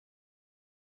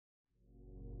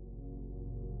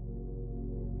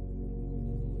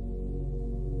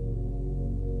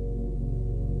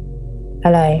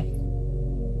Hello,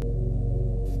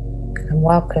 and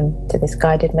welcome to this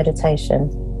guided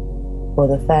meditation for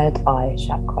the third eye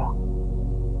chakra.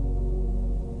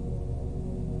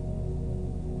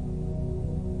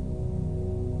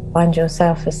 Find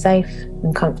yourself a safe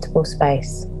and comfortable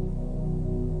space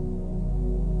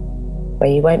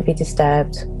where you won't be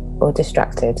disturbed or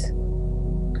distracted,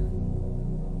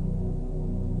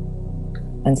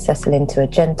 and settle into a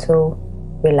gentle,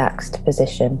 relaxed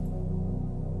position,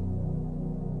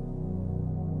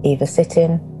 either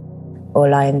sitting or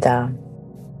lying down.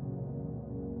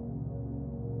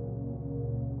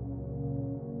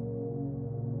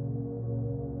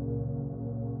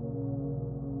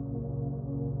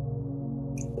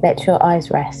 Let your eyes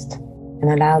rest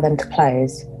and allow them to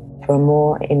close for a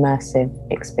more immersive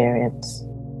experience.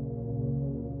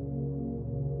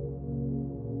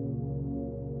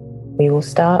 We will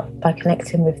start by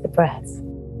connecting with the breath.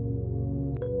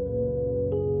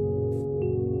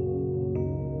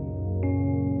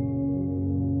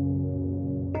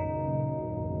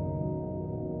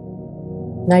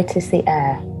 Notice the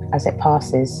air as it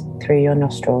passes through your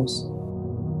nostrils.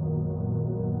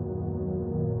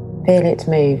 Feel it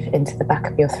move into the back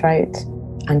of your throat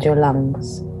and your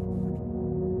lungs.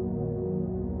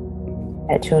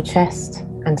 Let your chest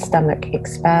and stomach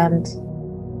expand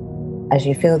as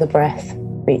you feel the breath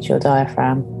reach your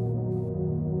diaphragm.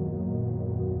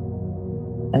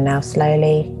 And now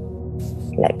slowly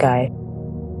let go.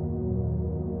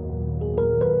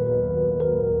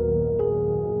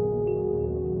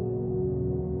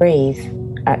 Breathe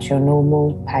at your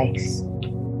normal pace.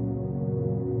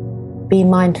 Be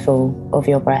mindful of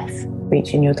your breath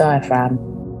reaching your diaphragm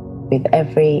with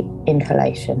every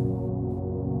inhalation.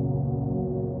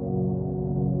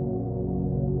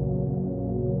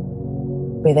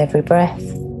 With every breath,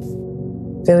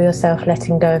 feel yourself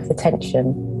letting go of the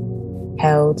tension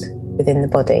held within the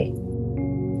body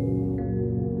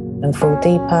and fall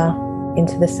deeper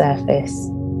into the surface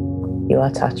you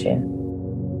are touching.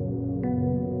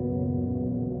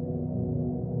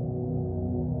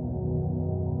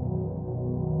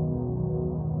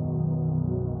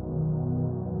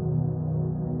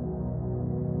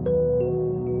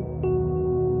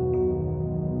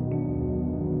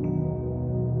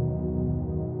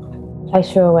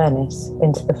 Place your awareness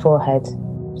into the forehead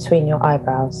between your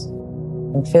eyebrows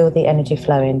and feel the energy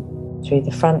flowing through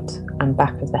the front and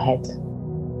back of the head.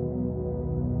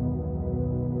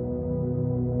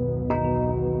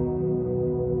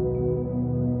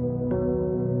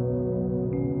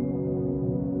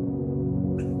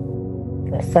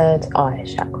 The third eye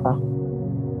chakra,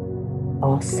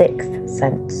 our sixth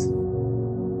sense.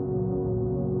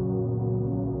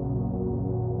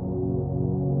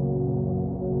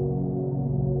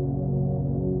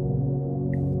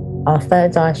 Our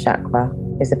third eye chakra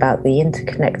is about the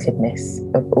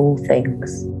interconnectedness of all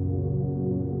things.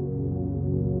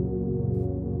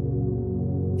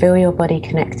 Feel your body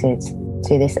connected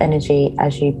to this energy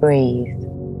as you breathe.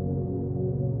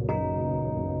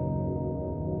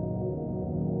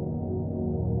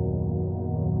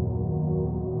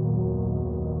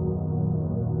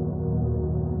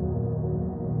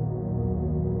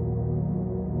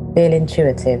 Feel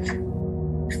intuitive.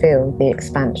 Feel the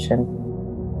expansion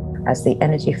as the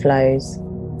energy flows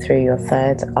through your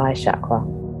third eye chakra.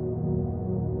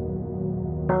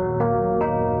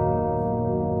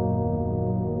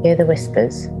 Hear the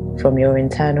whispers from your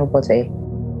internal body.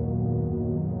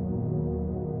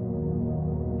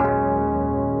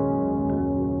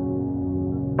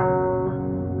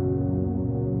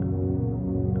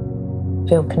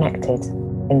 Feel connected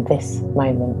in this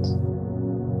moment.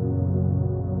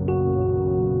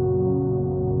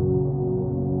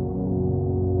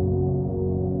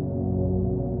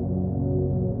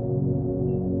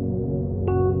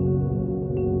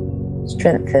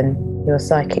 Strengthen your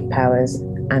psychic powers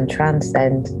and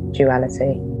transcend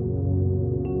duality.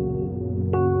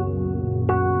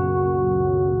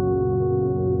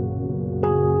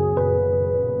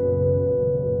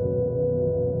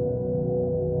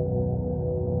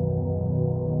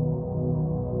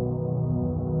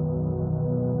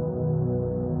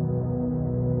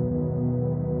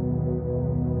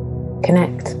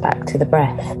 Connect back to the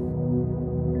breath.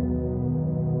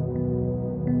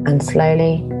 And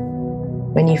slowly,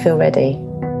 when you feel ready,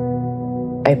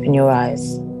 open your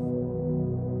eyes.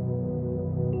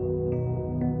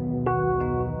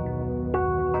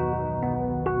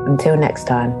 Until next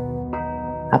time,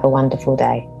 have a wonderful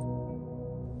day.